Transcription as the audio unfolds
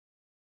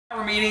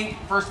We're meeting.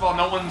 First of all,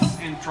 no one's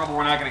in trouble.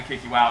 We're not going to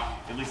kick you out.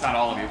 At least not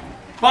all of you.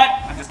 But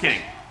I'm just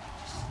kidding.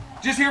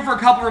 Just here for a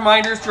couple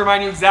reminders to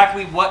remind you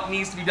exactly what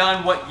needs to be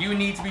done, what you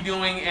need to be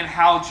doing, and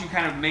how to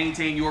kind of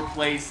maintain your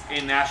place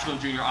in National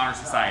Junior Honor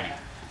Society.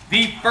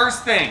 The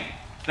first thing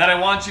that I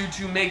want you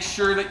to make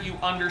sure that you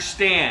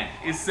understand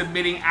is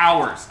submitting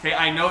hours. Okay,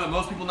 I know that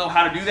most people know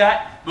how to do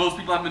that. Most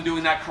people have been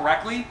doing that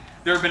correctly.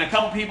 There have been a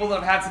couple people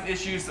that have had some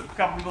issues, a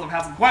couple people that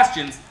have had some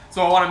questions,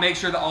 so I want to make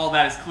sure that all of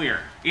that is clear.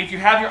 If you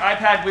have your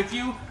iPad with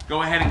you,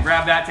 go ahead and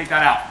grab that, take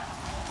that out.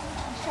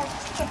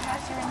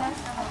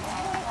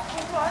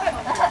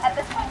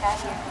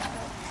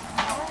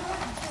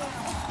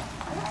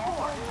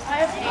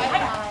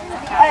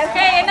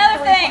 Okay,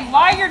 another thing,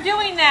 while you're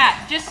doing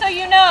that, just so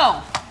you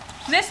know,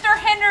 Mr.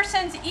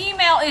 Henderson's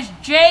email is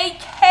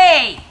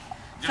JK.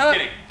 Just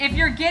kidding. If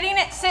you're getting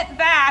it sent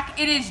back,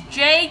 it is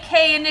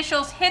JK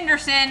initials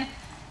Henderson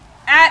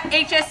at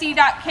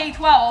hse.k12.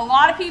 A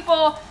lot of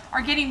people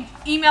are getting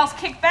emails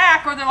kicked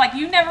back, or they're like,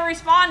 you never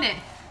responded,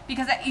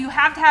 because you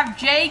have to have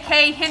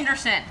JK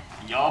Henderson.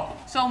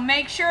 Yup. So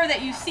make sure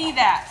that you see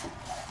that,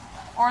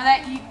 or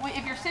that you,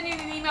 if you're sending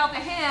an email to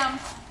him,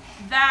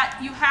 that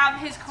you have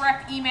his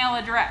correct email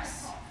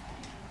address.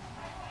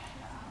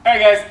 All right,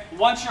 guys,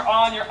 once you're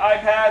on your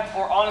iPad,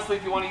 or honestly,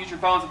 if you want to use your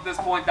phones at this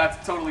point,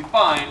 that's totally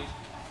fine.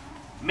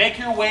 Make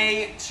your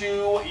way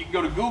to, you can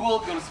go to Google,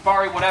 go to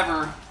Safari,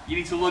 whatever. You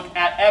need to look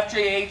at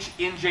FJH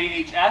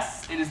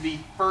NJHS. It is the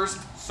first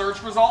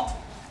search result,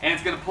 and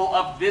it's going to pull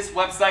up this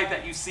website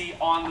that you see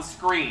on the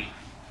screen.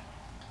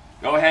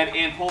 Go ahead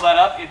and pull that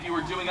up. If you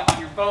were doing it on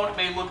your phone, it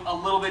may look a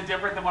little bit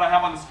different than what I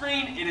have on the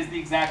screen. It is the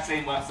exact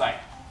same website.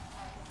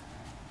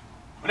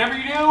 Whatever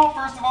you do,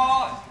 first of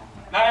all,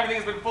 not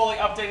everything has been fully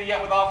updated yet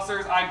with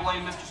officers. I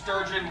blame Mr.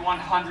 Sturgeon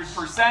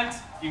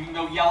 100%. You can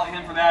go yell at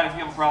him for that if you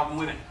have a problem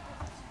with it.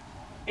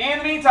 In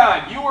the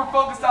meantime, you are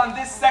focused on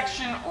this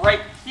section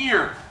right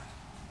here.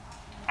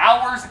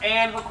 Hours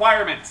and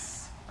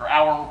requirements, or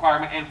hour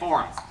requirement and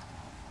forms.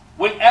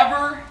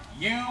 Whenever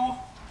you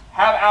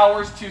have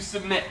hours to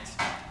submit,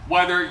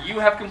 whether you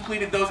have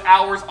completed those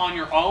hours on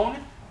your own,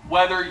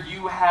 whether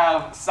you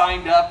have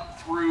signed up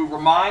through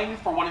Remind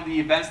for one of the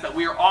events that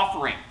we are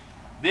offering,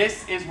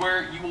 this is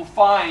where you will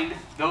find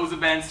those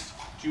events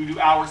to do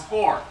hours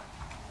for.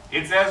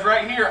 It says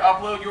right here,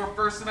 upload your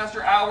first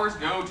semester hours,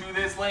 go to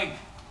this link.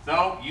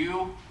 So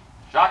you,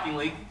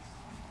 shockingly,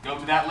 go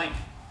to that link.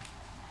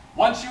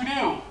 Once you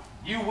do,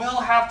 you will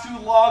have to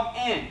log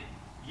in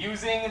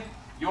using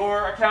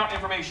your account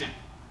information.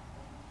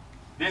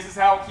 This is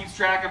how it keeps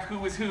track of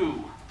who is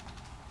who.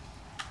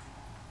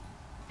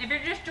 If you're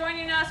just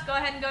joining us, go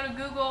ahead and go to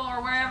Google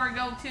or wherever,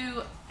 go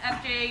to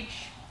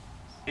FJH.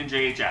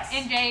 NJHS.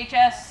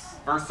 NJHS.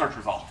 First search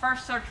result.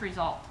 First search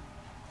result.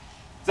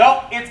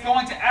 So it's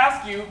going to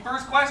ask you,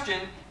 first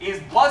question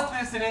is, was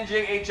this an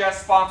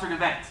NJHS sponsored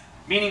event?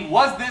 Meaning,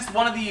 was this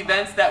one of the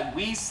events that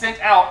we sent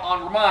out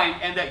on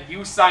Remind and that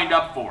you signed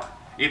up for?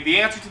 If the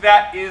answer to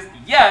that is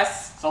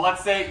yes, so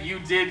let's say you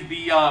did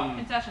the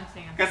concession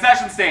stand.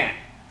 Concession stand.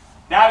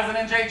 That is an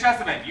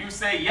NJHS event. You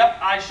say, yep,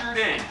 I sure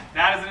did.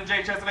 That is an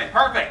NJHS event.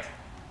 Perfect.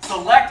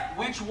 Select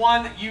which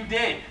one you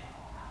did.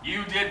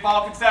 You did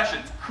fall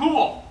concessions.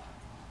 Cool.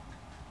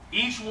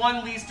 Each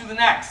one leads to the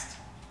next.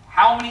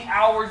 How many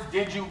hours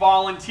did you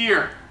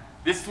volunteer?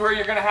 This is where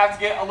you're going to have to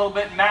get a little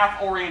bit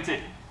math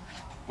oriented.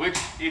 Which,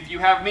 if you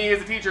have me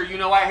as a teacher, you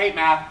know I hate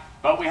math,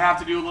 but we have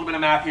to do a little bit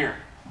of math here.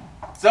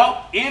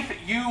 So, if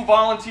you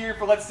volunteer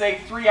for, let's say,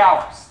 3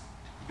 hours,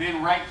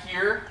 then right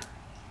here,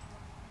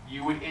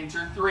 you would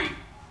enter 3.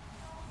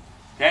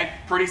 Okay,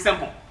 pretty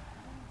simple.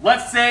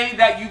 Let's say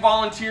that you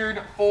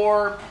volunteered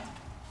for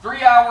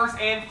 3 hours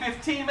and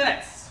 15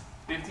 minutes.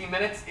 15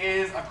 minutes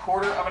is a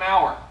quarter of an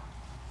hour.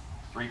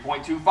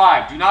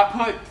 3.25. Do not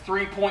put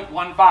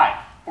 3.15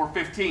 for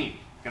 15,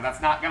 because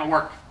that's not going to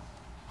work.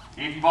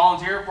 If you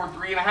volunteer for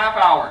 3.5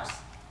 hours,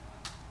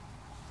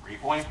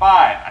 3.5.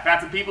 I've had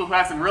some people who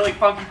have some really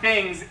funky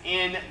things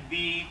in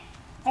the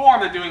form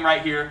they're doing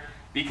right here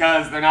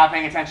because they're not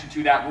paying attention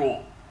to that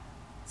rule.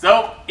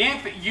 So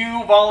if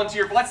you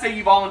volunteer, let's say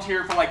you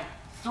volunteer for like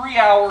 3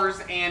 hours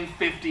and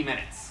 50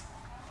 minutes.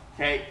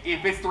 Okay,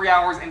 if it's 3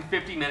 hours and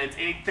 50 minutes,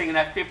 anything in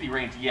that 50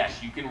 range,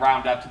 yes, you can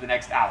round up to the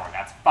next hour.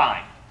 That's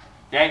fine.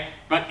 Okay,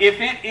 but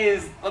if it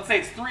is, let's say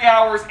it's 3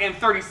 hours and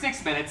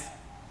 36 minutes,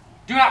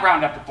 do not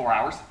round up to 4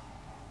 hours.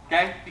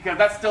 Okay, because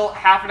that's still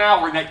half an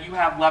hour that you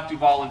have left to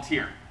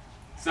volunteer.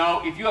 So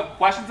if you have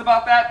questions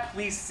about that,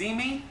 please see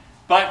me.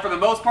 But for the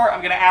most part,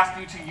 I'm going to ask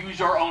you to use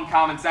your own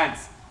common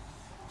sense.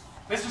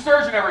 Mr.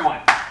 Sturgeon,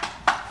 everyone.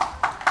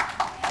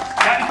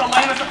 That is the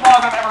lamest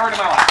applause I've ever heard in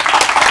my life.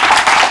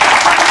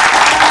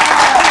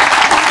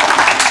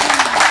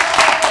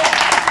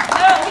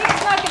 No, he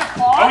does not get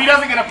applause. Oh, he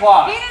doesn't get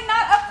applause. He did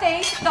not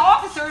update the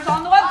officers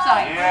on the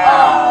website.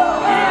 Yeah.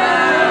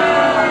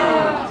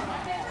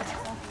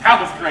 That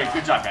was great.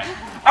 Good job, guys.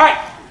 All right.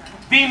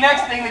 The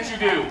next thing that you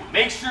do,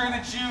 make sure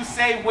that you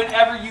say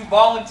whenever you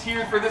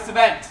volunteered for this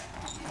event.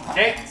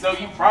 Okay, so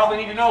you probably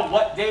need to know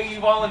what day you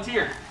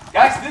volunteered.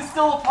 Guys, this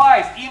still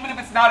applies even if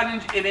it's not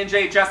an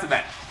NJHS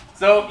event.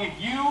 So if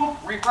you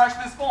refresh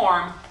this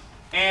form,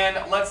 and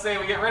let's say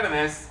we get rid of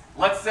this,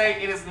 let's say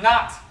it is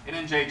not an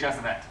NJHS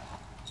event.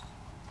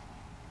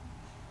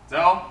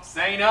 So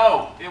say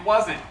no, it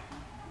wasn't.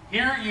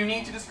 Here you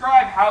need to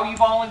describe how you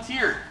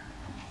volunteered.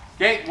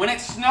 Okay, when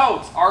it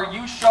snows, are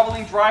you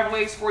shoveling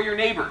driveways for your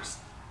neighbors?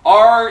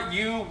 Are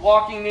you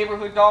walking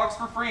neighborhood dogs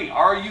for free?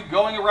 Are you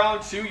going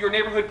around to your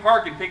neighborhood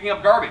park and picking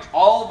up garbage?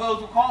 All of those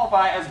will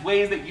qualify as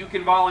ways that you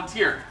can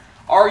volunteer.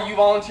 Are you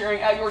volunteering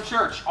at your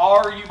church?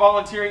 Are you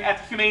volunteering at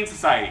the Humane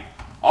Society?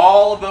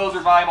 All of those are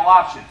viable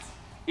options.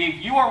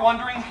 If you are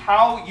wondering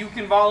how you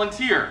can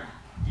volunteer,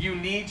 you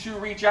need to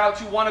reach out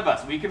to one of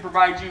us. We can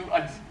provide you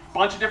a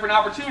bunch of different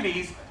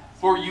opportunities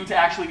for you to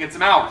actually get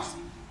some hours.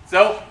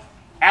 So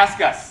ask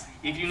us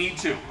if you need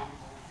to.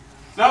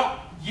 So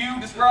you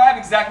describe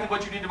exactly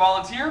what you did to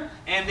volunteer,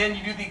 and then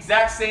you do the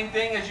exact same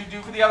thing as you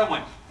do for the other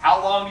one.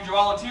 How long did you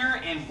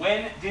volunteer, and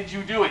when did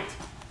you do it?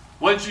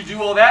 Once you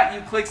do all that,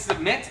 you click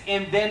submit,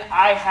 and then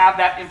I have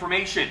that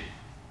information.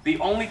 The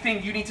only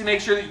thing you need to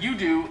make sure that you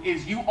do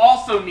is you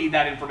also need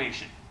that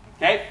information.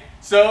 Okay?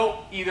 So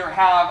either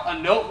have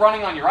a note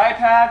running on your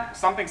iPad,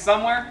 something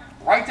somewhere,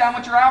 write down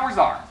what your hours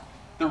are.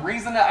 The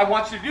reason that I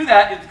want you to do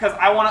that is because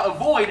I want to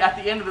avoid at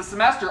the end of the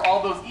semester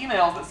all those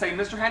emails that say,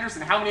 Mr.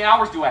 Henderson, how many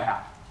hours do I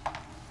have?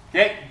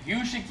 Okay?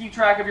 You should keep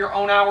track of your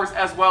own hours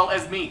as well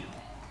as me.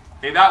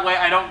 Okay? That way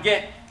I don't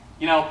get,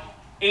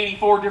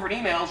 84 different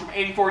emails from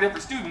 84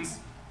 different students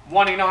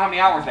wanting to know how many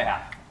hours they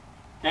have.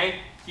 Okay?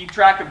 Keep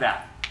track of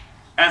that.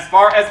 As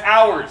far as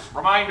hours,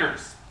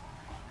 reminders.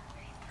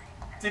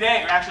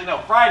 Today, or actually no,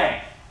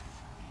 Friday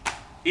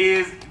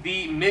is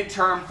the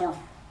midterm for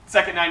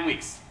second 9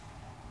 weeks,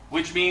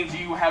 which means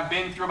you have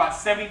been through about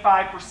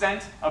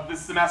 75% of this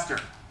semester.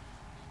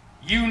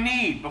 You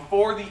need,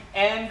 before the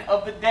end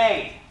of the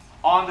day,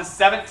 on the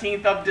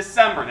 17th of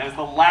December, that is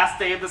the last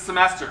day of the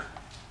semester,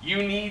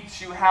 you need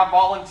to have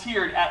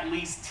volunteered at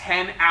least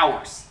 10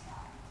 hours.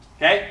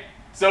 Okay?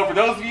 So for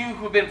those of you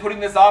who have been putting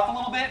this off a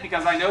little bit,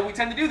 because I know we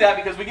tend to do that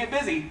because we get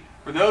busy,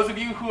 for those of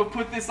you who have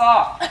put this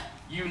off,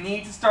 you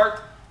need to start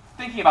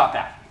thinking about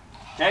that.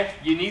 Okay?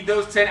 You need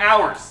those 10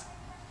 hours.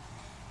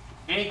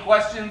 Any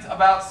questions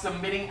about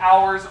submitting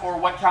hours or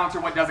what counts or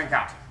what doesn't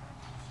count?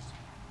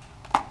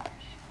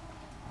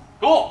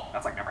 Cool.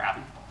 That's like never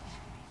happened.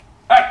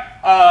 All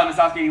right. Ms.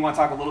 Oskey, you want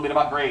to talk a little bit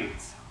about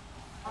grades?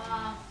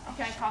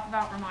 Can I talk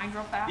about Remind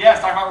real fast?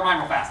 Yes, talk about Remind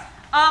real fast.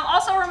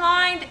 Also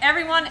remind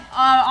everyone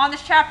on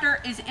this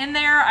chapter is in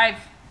there. I've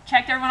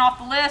checked everyone off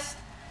the list.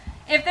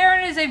 If there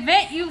is an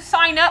event you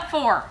sign up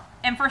for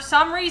and for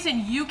some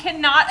reason you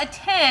cannot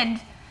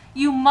attend,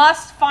 you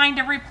must find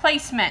a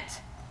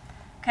replacement.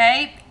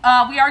 Okay?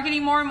 We are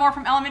getting more and more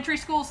from elementary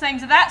schools,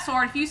 things of that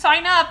sort. If you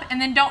sign up and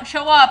then don't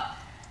show up,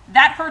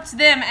 that hurts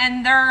them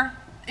and their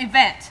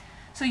event.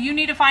 So you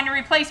need to find a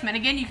replacement.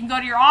 Again, you can go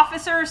to your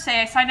officers,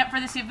 say I signed up for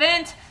this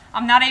event,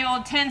 I'm not able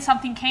to attend,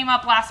 something came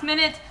up last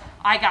minute,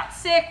 I got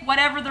sick,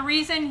 whatever the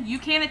reason, you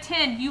can't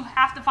attend, you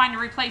have to find a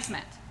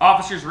replacement.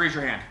 Officers, raise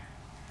your hand.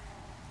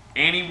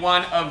 Any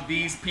one of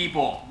these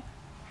people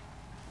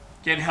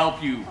can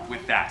help you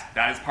with that.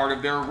 That is part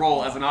of their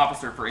role as an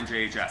officer for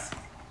NJHS.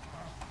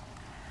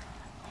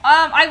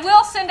 I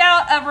will send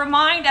out a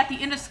remind at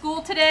the end of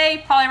school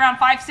today, probably around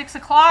 5, 6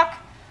 o'clock.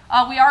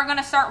 We are going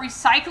to start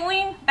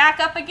recycling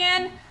back up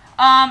again.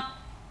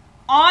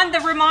 On the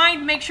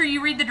remind, make sure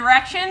you read the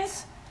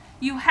directions.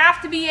 You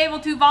have to be able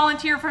to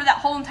volunteer for that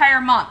whole entire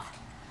month.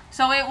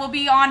 So it will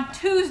be on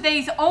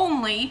Tuesdays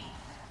only,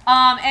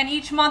 and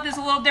each month is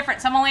a little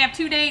different. Some only have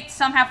 2 dates,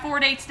 some have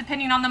 4 dates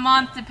depending on the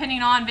month,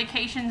 depending on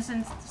vacations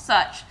and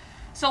such.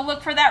 So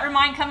look for that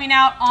remind coming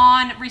out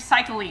on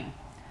recycling.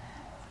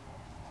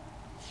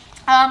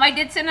 I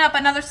did send up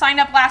another sign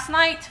up last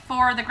night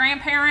for the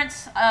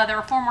grandparents. There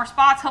were 4 more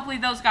spots. Hopefully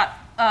those got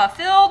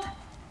filled.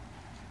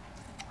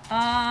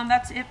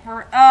 That's it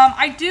for,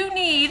 I do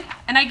need,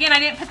 and again, I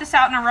didn't put this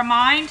out in a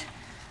remind,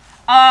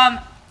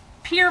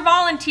 peer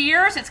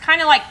volunteers. It's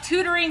kind of like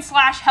tutoring /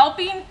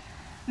 helping.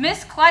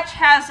 Miss Clutch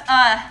has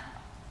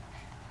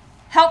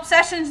help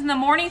sessions in the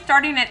morning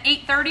starting at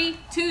 8:30,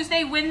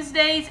 Tuesday,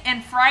 Wednesdays,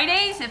 and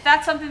Fridays. If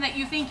that's something that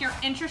you think you're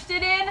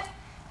interested in,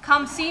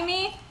 come see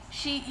me.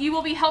 You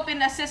will be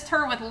helping assist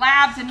her with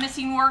labs and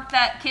missing work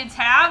that kids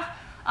have.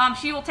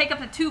 She will take up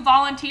to 2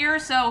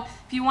 volunteers, so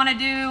if you want to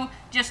do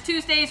just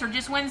Tuesdays or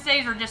just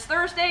Wednesdays or just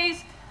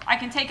Thursdays, I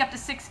can take up to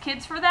 6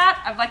 kids for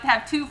that. I'd like to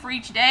have 2 for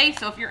each day,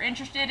 so if you're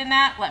interested in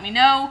that, let me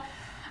know.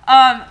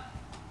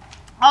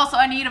 Also,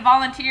 I need a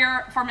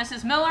volunteer for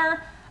Mrs.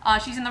 Miller.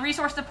 She's in the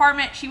resource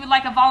department. She would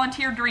like a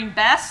volunteer during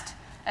BEST,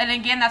 and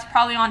again, that's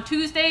probably on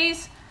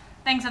Tuesdays,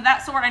 things of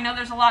that sort. I know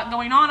there's a lot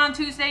going on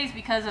Tuesdays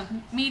because of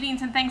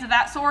meetings and things of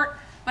that sort,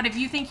 but if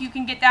you think you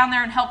can get down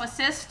there and help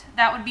assist,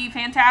 that would be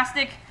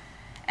fantastic.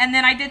 And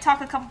then I did talk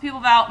to a couple people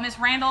about Miss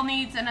Randall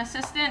needs an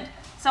assistant,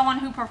 someone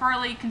who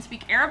preferably can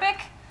speak Arabic.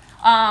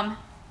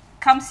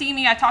 Come see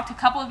me. I talked to a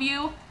couple of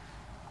you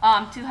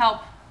to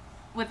help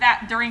with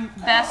that during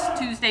BEST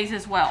Tuesdays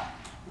as well.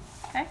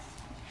 Okay.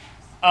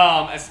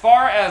 As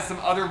far as some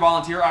other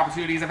volunteer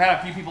opportunities, I've had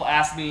a few people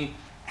ask me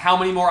how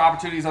many more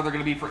opportunities are there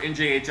going to be for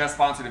NJHS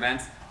sponsored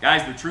events?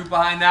 Guys, the truth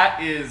behind that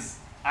is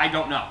I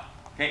don't know.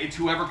 Okay, it's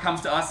whoever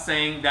comes to us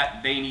saying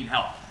that they need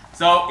help.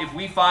 So if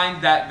we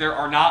find that there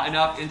are not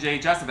enough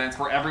NJHS events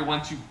for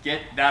everyone to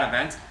get that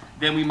event,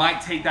 then we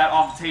might take that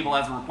off the table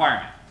as a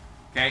requirement.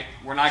 Okay,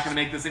 we're not going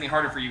to make this any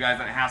harder for you guys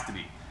than it has to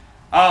be.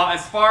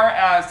 As far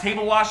as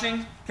table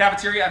washing,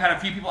 cafeteria, I've had a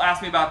few people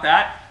ask me about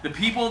that. The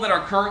people that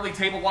are currently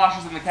table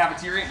washers in the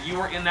cafeteria, you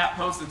are in that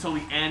post until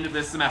the end of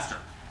this semester.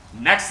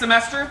 Next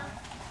semester,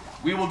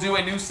 we will do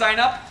a new sign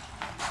up,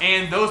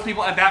 and those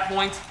people at that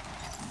point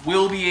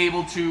will be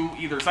able to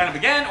either sign up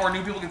again or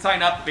new people can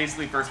sign up,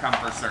 basically first come,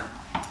 first serve.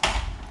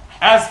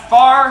 As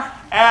far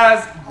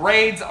as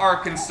grades are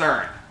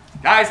concerned,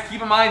 guys,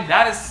 keep in mind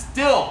that is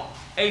still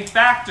a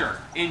factor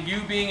in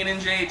you being an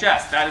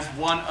NJHS. That is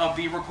one of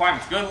the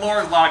requirements. Good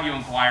Lord, a lot of you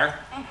inquire.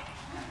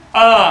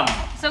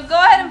 So go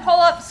ahead and pull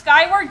up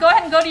Skyward. Go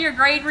ahead and go to your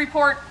grade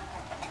report.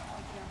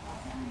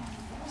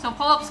 So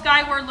pull up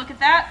Skyward, look at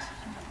that.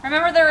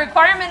 Remember, the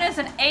requirement is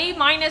an A-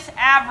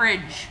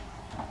 average.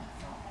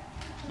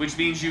 Which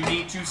means you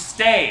need to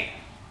stay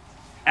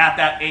at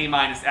that A-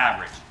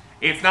 average.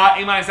 It's not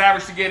A-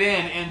 average to get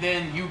in and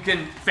then you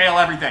can fail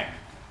everything.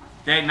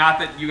 Okay, not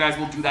that you guys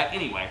will do that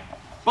anyway.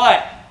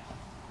 But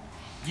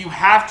you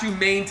have to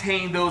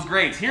maintain those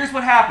grades. Here's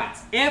what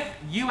happens. If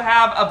you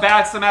have a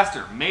bad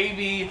semester,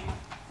 maybe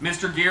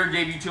Mr. Gear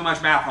gave you too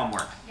much math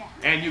homework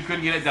and you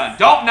couldn't get it done.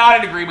 Don't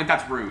nod in agreement,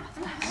 that's rude.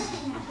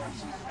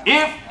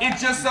 If it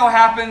just so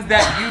happens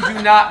that you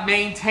do not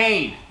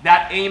maintain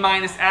that A-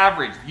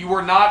 average, you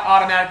are not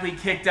automatically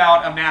kicked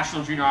out of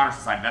National Junior Honor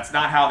Society. That's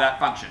not how that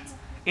functions.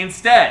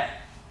 Instead,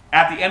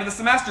 at the end of the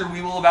semester,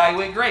 we will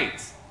evaluate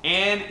grades.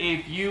 And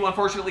if you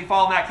unfortunately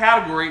fall in that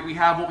category, we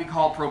have what we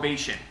call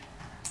probation.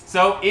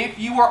 So if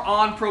you are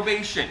on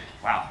probation,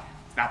 wow,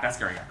 it's not that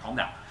scary yet, calm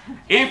down.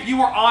 If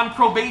you are on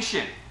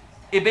probation,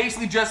 it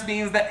basically just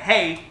means that,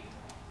 hey,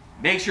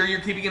 make sure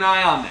you're keeping an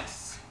eye on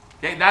this.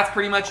 Okay, that's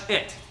pretty much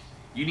it.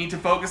 You need to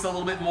focus a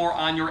little bit more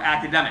on your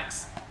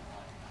academics.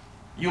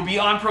 You'll be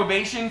on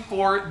probation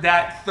for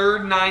that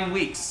third 9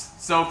 weeks.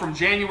 So from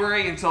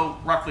January until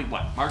roughly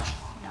what, March?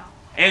 No.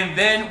 And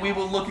then we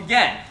will look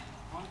again.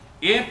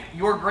 If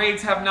your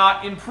grades have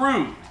not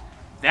improved,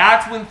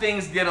 that's when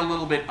things get a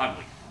little bit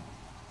ugly.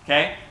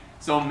 Okay?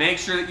 So make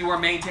sure that you are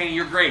maintaining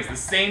your grades. The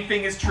same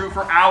thing is true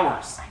for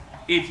hours.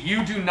 If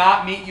you do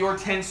not meet your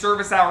 10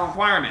 service hour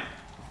requirement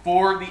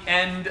for the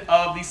end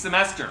of the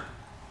semester,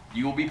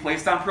 you will be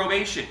placed on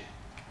probation.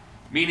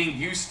 Meaning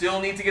you still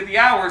need to get the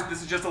hours.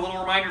 This is just a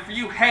little reminder for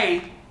you.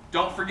 Hey,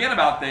 don't forget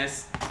about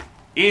this.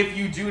 If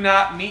you do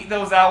not meet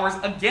those hours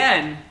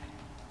again,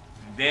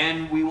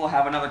 then we will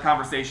have another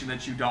conversation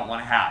that you don't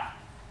want to have.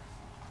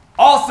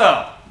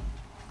 Also,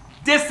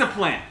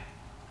 discipline.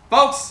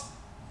 Folks,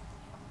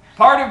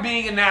 part of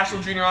being in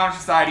National Junior Honor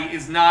Society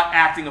is not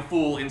acting a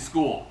fool in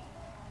school.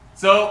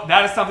 So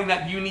that is something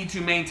that you need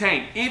to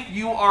maintain. If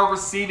you are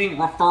receiving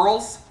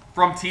referrals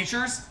from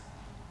teachers,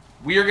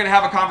 we are going to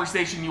have a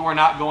conversation you are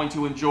not going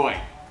to enjoy.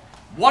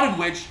 One of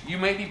which you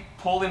may be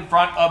pulled in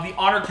front of the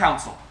Honor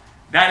Council.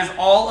 That is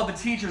all of the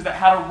teachers that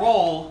had a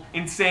role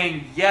in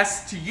saying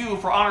yes to you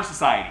for Honor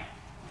Society.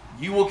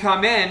 You will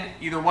come in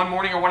either one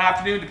morning or one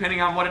afternoon, depending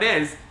on what it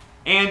is,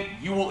 and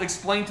you will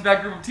explain to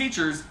that group of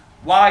teachers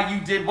why you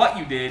did what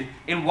you did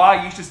and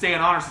why you should stay in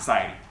Honor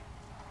Society.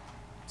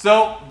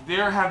 So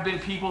there have been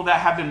people that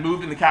have been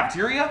moved in the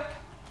cafeteria.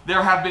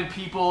 There have been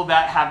people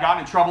that have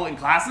gotten in trouble in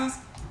classes.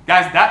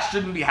 Guys, that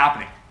shouldn't be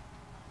happening.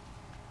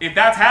 If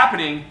that's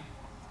happening,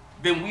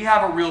 then we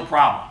have a real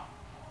problem.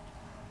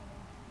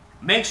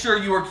 Make sure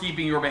you are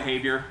keeping your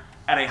behavior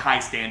at a high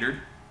standard,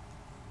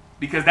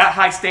 because that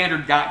high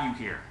standard got you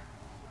here.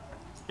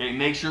 Okay,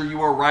 make sure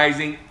you are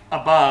rising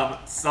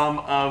above some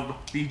of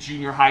the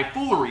junior high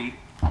foolery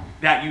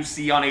that you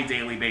see on a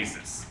daily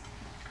basis.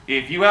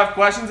 If you have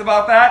questions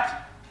about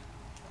that,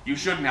 you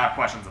shouldn't have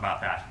questions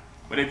about that.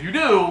 But if you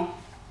do,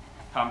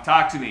 come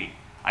talk to me.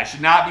 I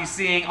should not be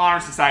seeing Honor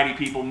Society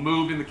people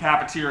moved in the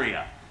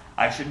cafeteria.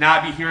 I should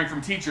not be hearing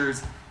from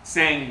teachers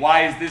saying,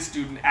 why is this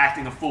student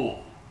acting a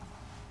fool?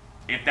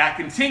 If that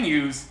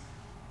continues,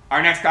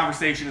 our next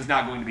conversation is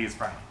not going to be as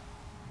friendly.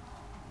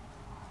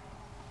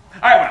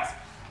 All right, what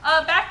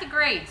else? Back to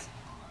grades.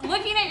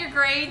 Looking at your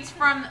grades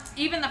from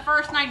even the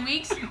first 9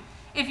 weeks,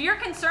 if you're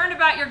concerned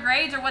about your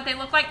grades or what they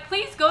look like,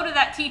 please go to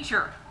that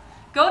teacher.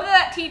 Go to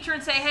that teacher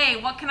and say, hey,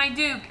 what can I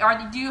do?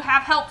 Or do you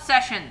have help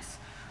sessions?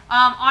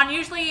 On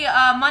usually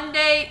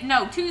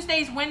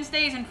Tuesdays,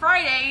 Wednesdays, and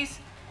Fridays,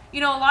 a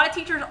lot of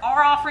teachers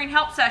are offering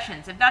help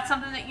sessions. If that's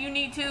something that you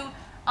need to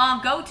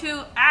go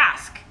to,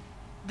 ask.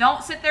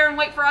 Don't sit there and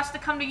wait for us to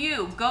come to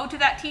you. Go to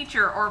that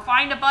teacher or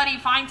find a buddy,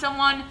 find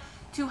someone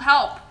to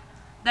help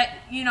that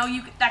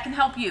that can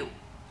help you.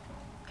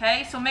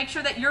 Okay, so make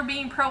sure that you're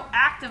being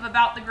proactive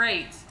about the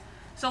grades.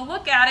 So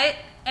look at it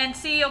and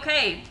see,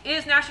 okay,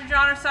 is National Junior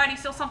Honor Society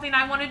still something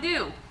I want to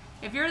do?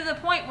 If you're to the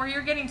point where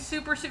you're getting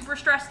super, super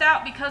stressed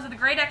out because of the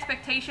grade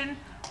expectation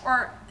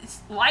or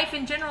life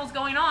in general is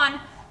going on,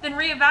 then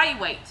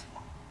reevaluate.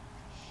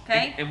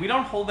 Okay? And we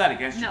don't hold that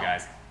against you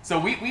guys. So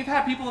we've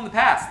had people in the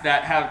past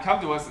that have come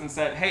to us and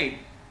said, hey,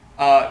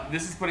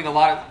 this is putting a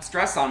lot of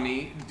stress on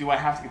me. Do I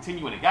have to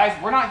continue in it? Guys,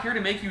 we're not here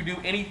to make you do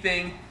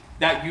anything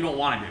that you don't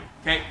want to do.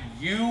 Okay?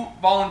 You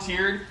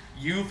volunteered.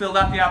 You filled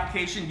out the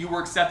application. You were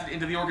accepted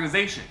into the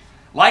organization.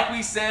 Like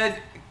we said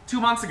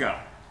 2 months ago,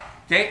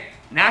 okay?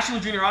 National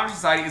Junior Honor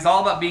Society is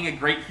all about being a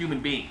great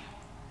human being.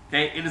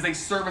 Okay? It is a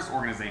service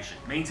organization,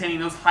 maintaining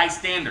those high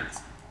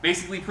standards,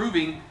 basically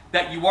proving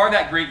that you are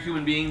that great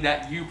human being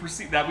that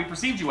we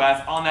perceived you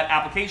as on that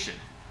application.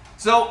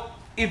 So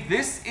if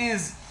this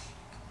is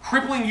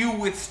crippling you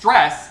with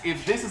stress,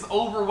 if this is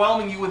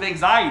overwhelming you with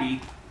anxiety,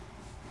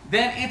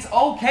 then it's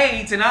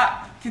okay to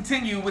not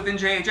continue with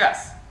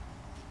NJHS.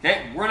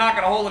 Okay? We're not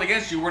going to hold it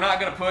against you. We're not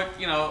going to put,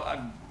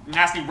 a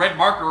nasty red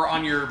marker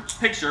on your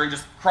picture and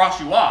just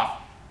cross you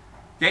off.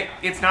 Okay?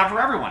 It's not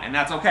for everyone, and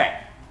that's okay.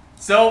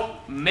 So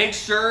make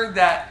sure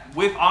that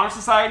with Honor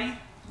Society,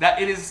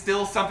 that it is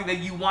still something that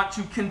you want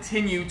to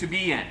continue to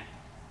be in.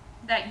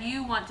 That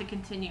you want to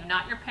continue,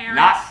 not your parents.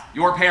 Not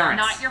your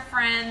parents. Not your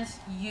friends,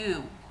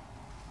 you.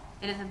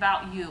 It is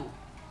about you.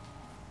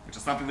 Which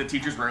is something that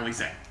teachers rarely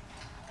say.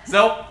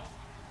 So,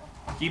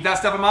 keep that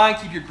stuff in mind.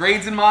 Keep your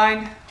grades in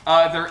mind.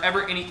 If there are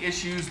ever any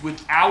issues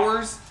with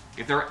hours,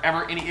 if there are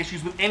ever any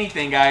issues with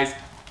anything, guys,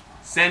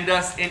 send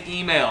us an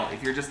email.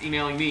 If you're just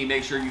emailing me,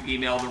 make sure you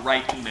email the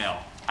right email.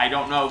 I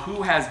don't know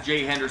who has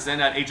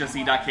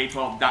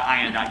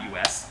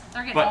jhenderson@hsc.k12.in.us.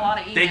 They're getting a lot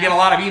of emails. They get a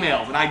lot of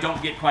emails, and I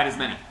don't get quite as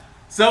many.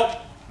 So,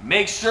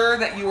 make sure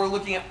that you are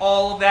looking at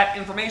all of that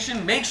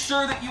information. Make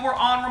sure that you are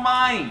on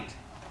Remind.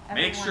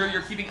 Make sure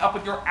you're keeping up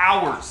with your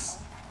hours.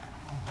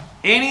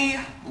 Any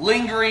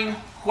lingering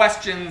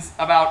questions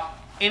about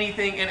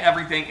anything and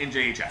everything in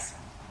JHS?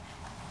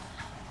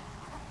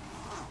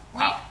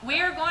 Wow.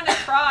 We are going to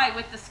try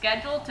with the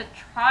schedule to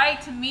try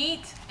to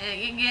meet,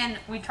 again,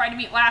 we tried to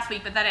meet last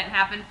week, but that didn't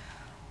happen,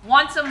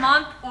 once a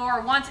month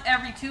or once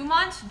every 2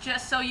 months,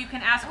 just so you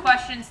can ask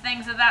questions,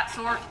 things of that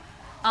sort,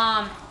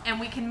 and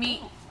we can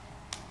meet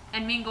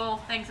and mingle,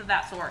 things of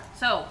that sort.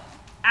 So,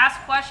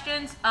 ask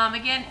questions.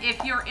 Again,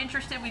 if you're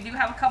interested, we do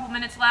have a couple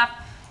minutes left.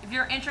 If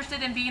you're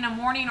interested in being a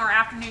morning or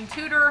afternoon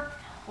tutor,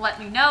 let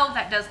me know.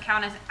 That does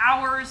count as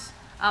hours.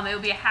 It will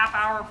be a half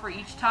hour for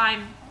each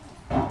time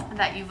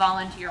that you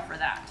volunteer for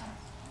that.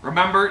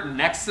 Remember,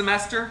 next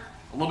semester,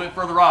 a little bit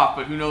further off,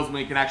 but who knows when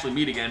we can actually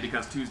meet again,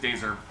 because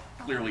Tuesdays are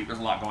clearly, there's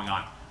a lot going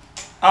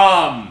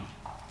on.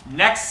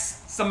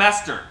 Next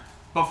semester,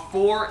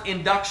 before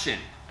induction,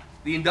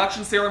 the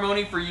induction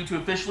ceremony for you to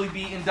officially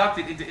be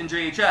inducted into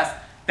NJHS,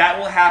 that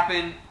will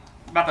happen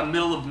about the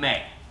middle of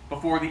May,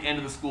 before the end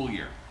of the school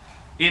year.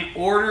 In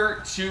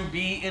order to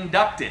be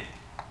inducted,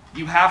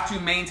 you have to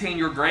maintain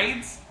your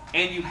grades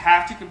and you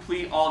have to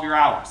complete all of your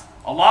hours.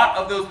 A lot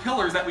of those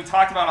pillars that we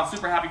talked about on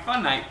Super Happy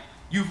Fun Night,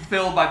 you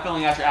fulfilled by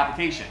filling out your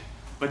application.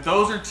 But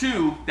those are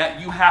two that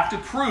you have to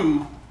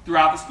prove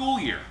throughout the school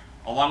year.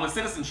 Along with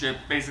citizenship,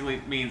 basically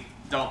means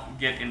don't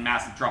get in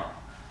massive trouble.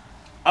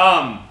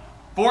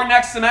 For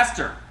next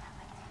semester,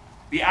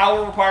 the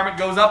hour requirement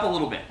goes up a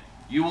little bit.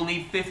 You will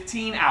need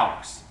 15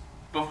 hours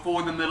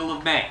before the middle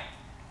of May.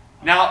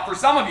 Now, for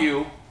some of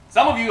you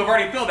have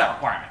already filled that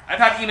requirement. I've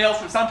had emails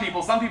from some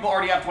people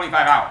already have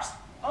 25 hours.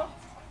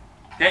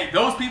 Okay,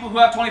 those people who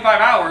have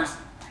 25 hours,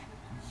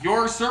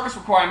 your service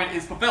requirement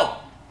is fulfilled.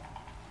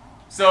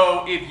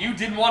 So if you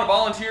didn't want to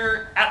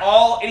volunteer at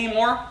all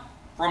anymore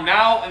from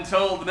now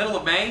until the middle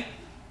of May,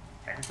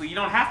 technically you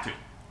don't have to.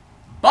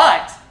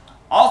 But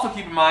also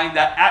keep in mind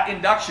that at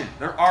induction,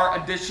 there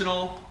are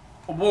additional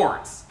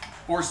awards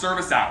for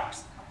service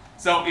hours.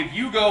 So if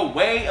you go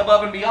way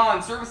above and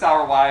beyond service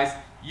hour wise,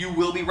 you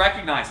will be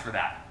recognized for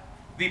that.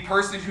 The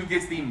person who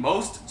gets the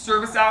most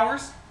service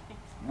hours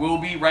will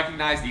be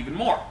recognized even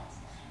more.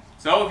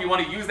 So if you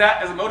want to use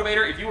that as a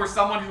motivator, if you are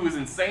someone who is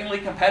insanely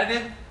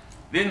competitive,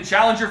 then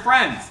challenge your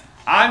friends.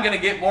 I'm going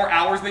to get more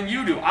hours than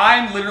you do.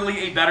 I'm literally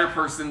a better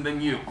person than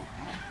you.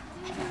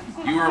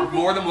 You are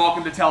more than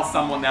welcome to tell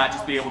someone that,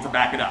 just be able to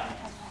back it up.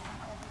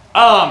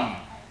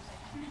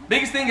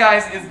 Biggest thing,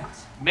 guys, is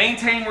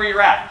maintain where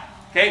you're at.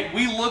 Okay,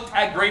 we looked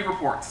at grade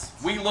reports.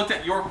 We looked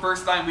at your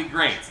first 9-week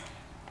grades.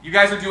 You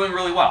guys are doing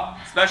really well,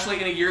 especially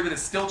in a year that is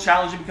still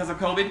challenging because of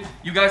COVID.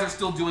 You guys are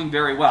still doing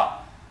very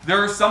well.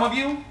 There are some of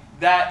you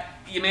that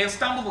you may have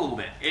stumbled a little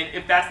bit. And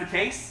if that's the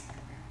case,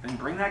 then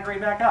bring that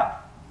grade back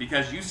up,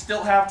 because you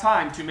still have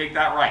time to make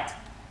that right.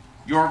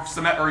 Your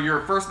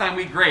first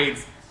 9-week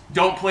grades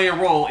don't play a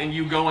role in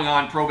you going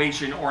on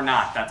probation or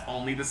not. That's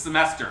only the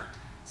semester.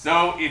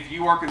 So if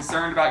you are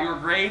concerned about your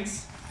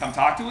grades, come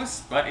talk to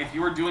us. But if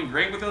you are doing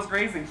great with those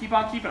grades, then keep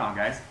on keeping on,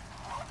 guys.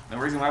 No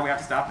reason why we have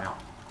to stop now.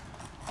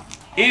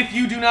 If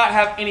you do not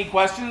have any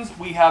questions,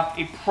 we have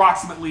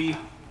approximately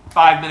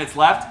 5 minutes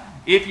left.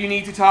 If you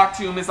need to talk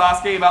to Ms.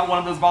 Oskay about one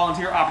of those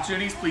volunteer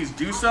opportunities, please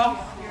do so.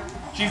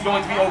 She's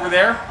going to be over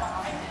there.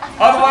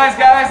 Otherwise,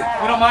 guys,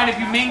 we don't mind if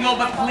you mingle,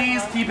 but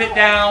please keep it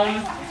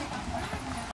down.